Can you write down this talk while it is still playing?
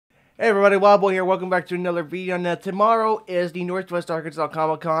Hey everybody, Wild Boy here. Welcome back to another video. Now tomorrow is the Northwest Arkansas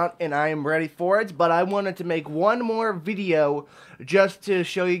Comic Con, and I am ready for it. But I wanted to make one more video just to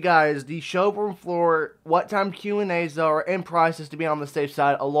show you guys the showroom floor, what time Q&As are, and prices to be on the safe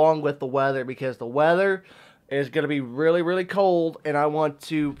side, along with the weather, because the weather is going to be really cold, and I want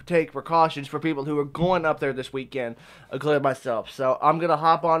to take precautions for people who are going up there this weekend, including myself. So I'm going to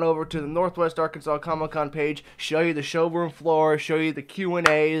hop on over to the Northwest Arkansas Comic Con page, show you the showroom floor, show you the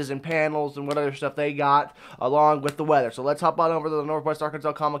Q&As and panels and what other stuff they got, along with the weather. So let's hop on over to the Northwest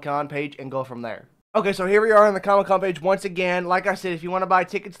Arkansas Comic Con page and go from there. Okay, so here we are on the Comic Con page once again. Like I said, if you want to buy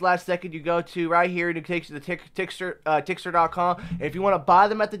tickets last second, you go to right here and it takes you to Tixter.com. If you want to buy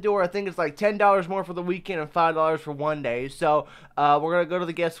them at the door, I think it's like $10 more for the weekend and $5 for one day. So we're going to go to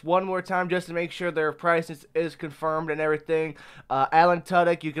the guests one more time just to make sure their price is confirmed and everything. Alan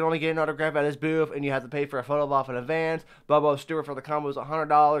Tudyk, you can only get an autograph at his booth and you have to pay for a photo op in advance. Bobo Stewart for the combo is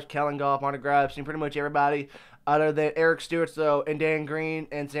 $100. Kellen Goff autographs, and pretty much everybody other than Eric Stewart, and Dan Green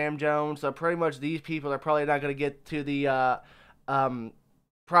and Sam Jones. So pretty much these people are probably not going to get to the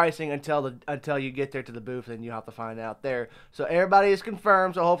pricing until you get there to the booth, and you have to find out there. So everybody is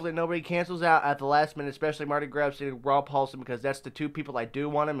confirmed, so hopefully nobody cancels out at the last minute, especially Marty Grabstein and Rob Paulson, because that's the two people I do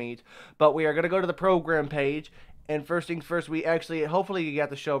want to meet. But we are going to go to the program page, and first things first, hopefully you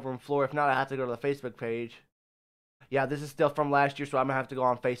got the showroom floor. If not, I have to go to the Facebook page. Yeah, this is still from last year, so I'm going to have to go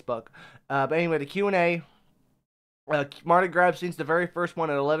on Facebook. But anyway, the Q&A. Marty Grabstein's the very first one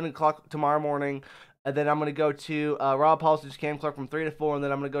at 11 o'clock tomorrow morning. And then I'm going to go to Rob Paulson's Cam Clark from 3 to 4. And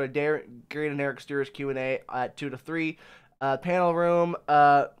then I'm going to go to Darren Green and Eric Stewart's Q&A at 2 to 3. Panel room,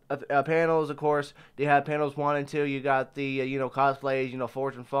 panels, of course. They have panels 1 and 2. You got the, cosplays,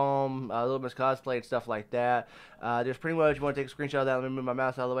 Fortune Foam, Little Miss Cosplay and stuff like that. There's pretty much, you want to take a screenshot of that. Let me move my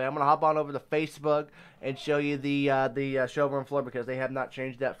mouse out of the way. I'm going to hop on over to Facebook and show you the showroom floor, because they have not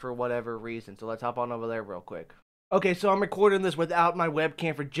changed that for whatever reason. So let's hop on over there real quick. Okay, so I'm recording this without my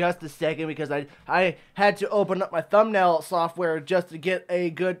webcam for just a second because I had to open up my thumbnail software just to get a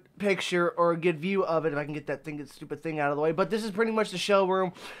good picture or a good view of it, if I can get that stupid thing out of the way. But this is pretty much the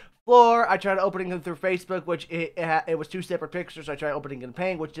showroom floor. I tried opening it through Facebook, which it was two separate pictures. I tried opening it in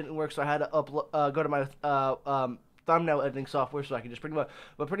Paint, which didn't work, so I had to go to my thumbnail editing software so I can just pretty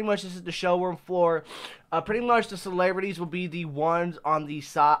much this is the showroom floor. Pretty much the celebrities will be the ones on the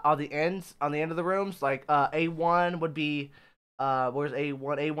side, on the end of the rooms. Like A1 would be where's A1?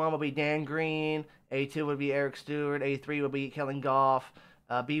 A1 would be Dan Green. A2 would be Eric Stewart. A3 would be Kellen Goff.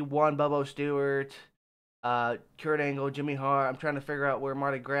 B1 Bobo Stewart. Kurt Angle, Jimmy Hart. I'm trying to figure out where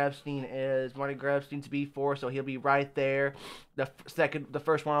Marty Grabstein is. Marty Grabstein's B4, so he'll be right there. The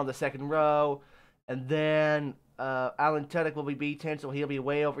first one on the second row, and then Alan Tudyk will be B10, so he'll be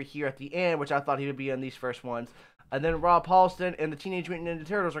way over here at the end, which I thought he would be on these first ones. And then Rob Paulson and the Teenage Mutant Ninja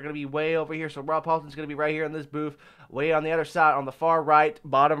Turtles are going to be way over here, so Rob Paulson's going to be right here in this booth, way on the other side, on the far right,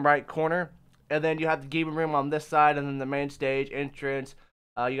 bottom right corner. And then you have the gaming room on this side, and then the main stage entrance.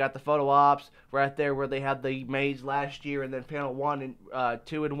 You got the photo ops right there where they had the maze last year, and then panel 1 and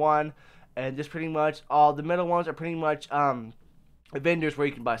 2 and 1. And just pretty much all the middle ones are pretty much vendors where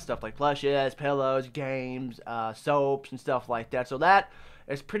you can buy stuff like plushes, pillows, games, soaps, and stuff like that. So that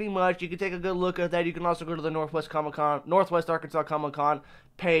is pretty much, you can take a good look at that. You can also go to the Northwest Arkansas Comic Con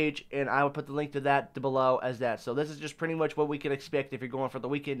page, and I will put the link to that below as that. So this is just pretty much what we can expect if you're going for the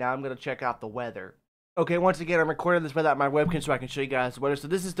weekend. Now I'm going to check out the weather. Okay, once again, I'm recording this without my webcam so I can show you guys the weather. So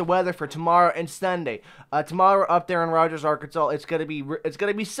this is the weather for tomorrow and Sunday. Tomorrow up there in Rogers, Arkansas, it's gonna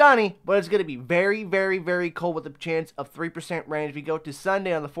be sunny, but it's gonna be very cold with a chance of 3% rain. If you go to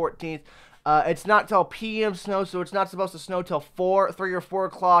Sunday on the 14th, it's not till PM snow, so it's not supposed to snow till 3 or 4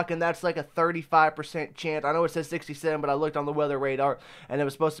 o'clock, and that's like a 35% chance. I know it says 67, but I looked on the weather radar, and it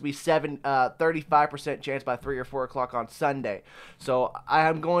was supposed to be 35% chance by 3 or 4 o'clock on Sunday. So I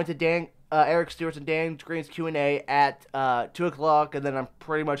am going to Eric Stewart's and Dan Green's Q&A at 2 o'clock, and then I'm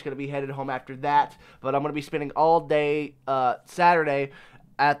pretty much going to be headed home after that. But I'm going to be spending all day Saturday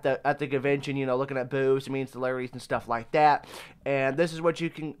at the convention, looking at booths and meeting celebrities and stuff like that. And this is what you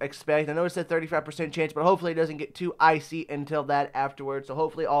can expect. I know it said 35% chance, but hopefully it doesn't get too icy until that afterwards. So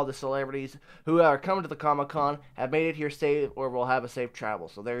hopefully all the celebrities who are coming to the Comic-Con have made it here safe, or will have a safe travel.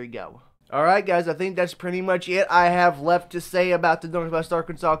 So there you go. Alright guys, I think that's pretty much it I have left to say about the Northwest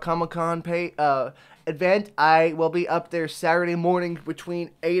Arkansas Comic Con event. I will be up there Saturday morning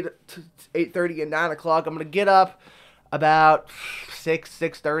between 8:30 and 9 o'clock. I'm going to get up about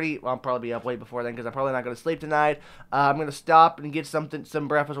 6:30. Well, I'll probably be up way before then because I'm probably not going to sleep tonight. I'm going to stop and get some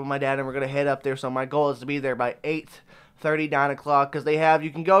breakfast with my dad, and we're going to head up there. So my goal is to be there by 8:30, 9 o'clock, because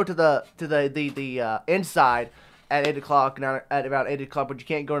you can go to the inside at 8 o'clock, not at about 8 o'clock, but you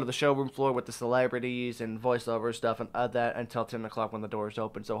can't go to the showroom floor with the celebrities and voiceover stuff and that until 10 o'clock when the doors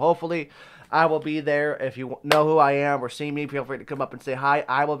open. So hopefully I will be there. If you know who I am or see me, feel free to come up and say hi.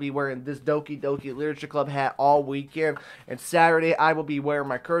 I will be wearing this Doki Doki Literature Club hat all weekend. And Saturday, I will be wearing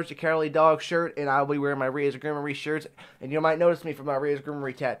my Courage the Cowardly Dog shirt, and I will be wearing my Ria's Groomery shirts. And you might notice me for my Ria's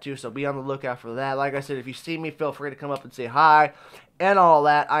Groomery tattoo, so be on the lookout for that. Like I said, if you see me, feel free to come up and say hi and all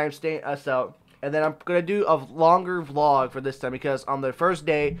that. I am staying, and then I'm going to do a longer vlog for this time because on the first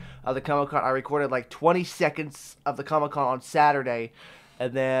day of the Comic-Con, I recorded like 20 seconds of the Comic-Con on Saturday.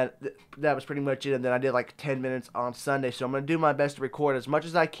 And then that was pretty much it. And then I did like 10 minutes on Sunday. So I'm going to do my best to record as much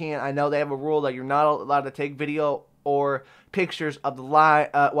as I can. I know they have a rule that you're not allowed to take video or pictures of the line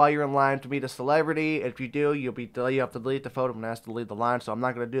while you're in line to meet a celebrity. If you do, you have to delete the photo and ask to delete the line. So I'm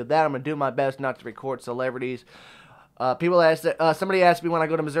not going to do that. I'm going to do my best not to record celebrities. Somebody asked me when I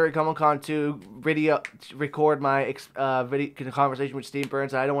go to Missouri Comic Con to record my video conversation with Steve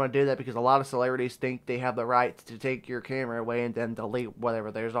Burns. I don't want to do that because a lot of celebrities think they have the right to take your camera away and then delete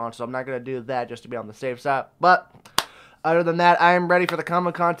whatever there's on. So I'm not going to do that just to be on the safe side. But other than that, I am ready for the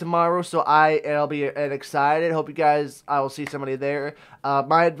Comic-Con tomorrow, so I'll be excited. Hope you guys, I will see somebody there.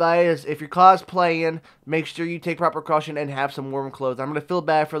 My advice, if you're cosplaying, make sure you take proper precaution and have some warm clothes. I'm going to feel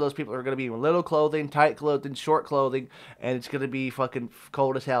bad for those people who are going to be in little clothing, tight clothing, short clothing, and it's going to be fucking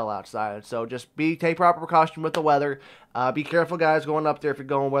cold as hell outside. So just take proper precaution with the weather. Be careful, guys, going up there if you're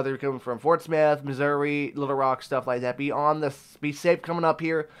going, whether you're coming from Fort Smith, Missouri, Little Rock, stuff like that. Be safe coming up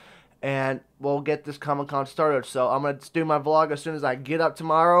here. And we'll get this Comic-Con started. So I'm going to do my vlog as soon as I get up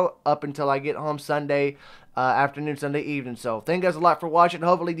tomorrow, up until I get home Sunday afternoon, Sunday evening. So thank you guys a lot for watching.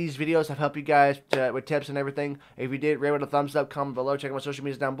 Hopefully these videos have helped you guys with tips and everything. If you did, rate with a thumbs up, comment below, check out my social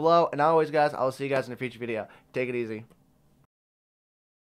medias down below. And always, guys, I'll see you guys in a future video. Take it easy.